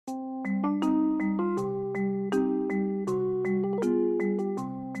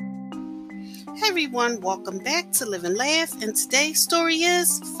Hey everyone, welcome back to Live and Laugh, and today's story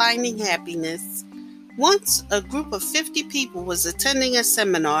is Finding Happiness. Once a group of 50 people was attending a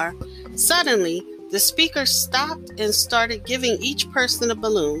seminar. Suddenly, the speaker stopped and started giving each person a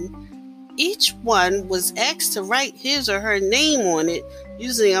balloon. Each one was asked to write his or her name on it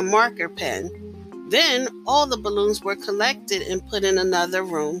using a marker pen. Then all the balloons were collected and put in another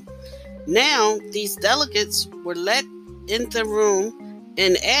room. Now, these delegates were let in the room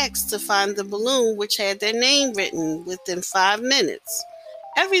and asked to find the balloon which had their name written within 5 minutes.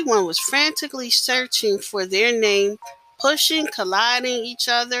 Everyone was frantically searching for their name, pushing, colliding each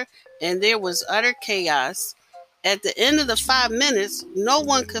other, and there was utter chaos. At the end of the 5 minutes, no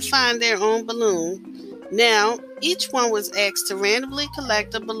one could find their own balloon. Now, each one was asked to randomly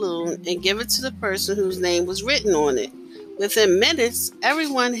collect a balloon and give it to the person whose name was written on it. Within minutes,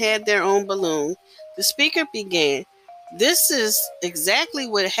 everyone had their own balloon. The speaker began. This is exactly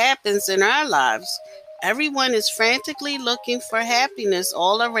what happens in our lives. Everyone is frantically looking for happiness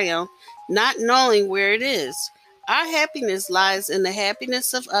all around, not knowing where it is. Our happiness lies in the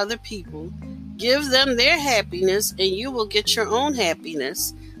happiness of other people. Give them their happiness and you will get your own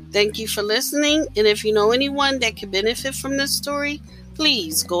happiness. Thank you for listening, and if you know anyone that could benefit from this story,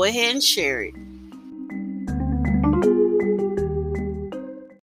 please go ahead and share it.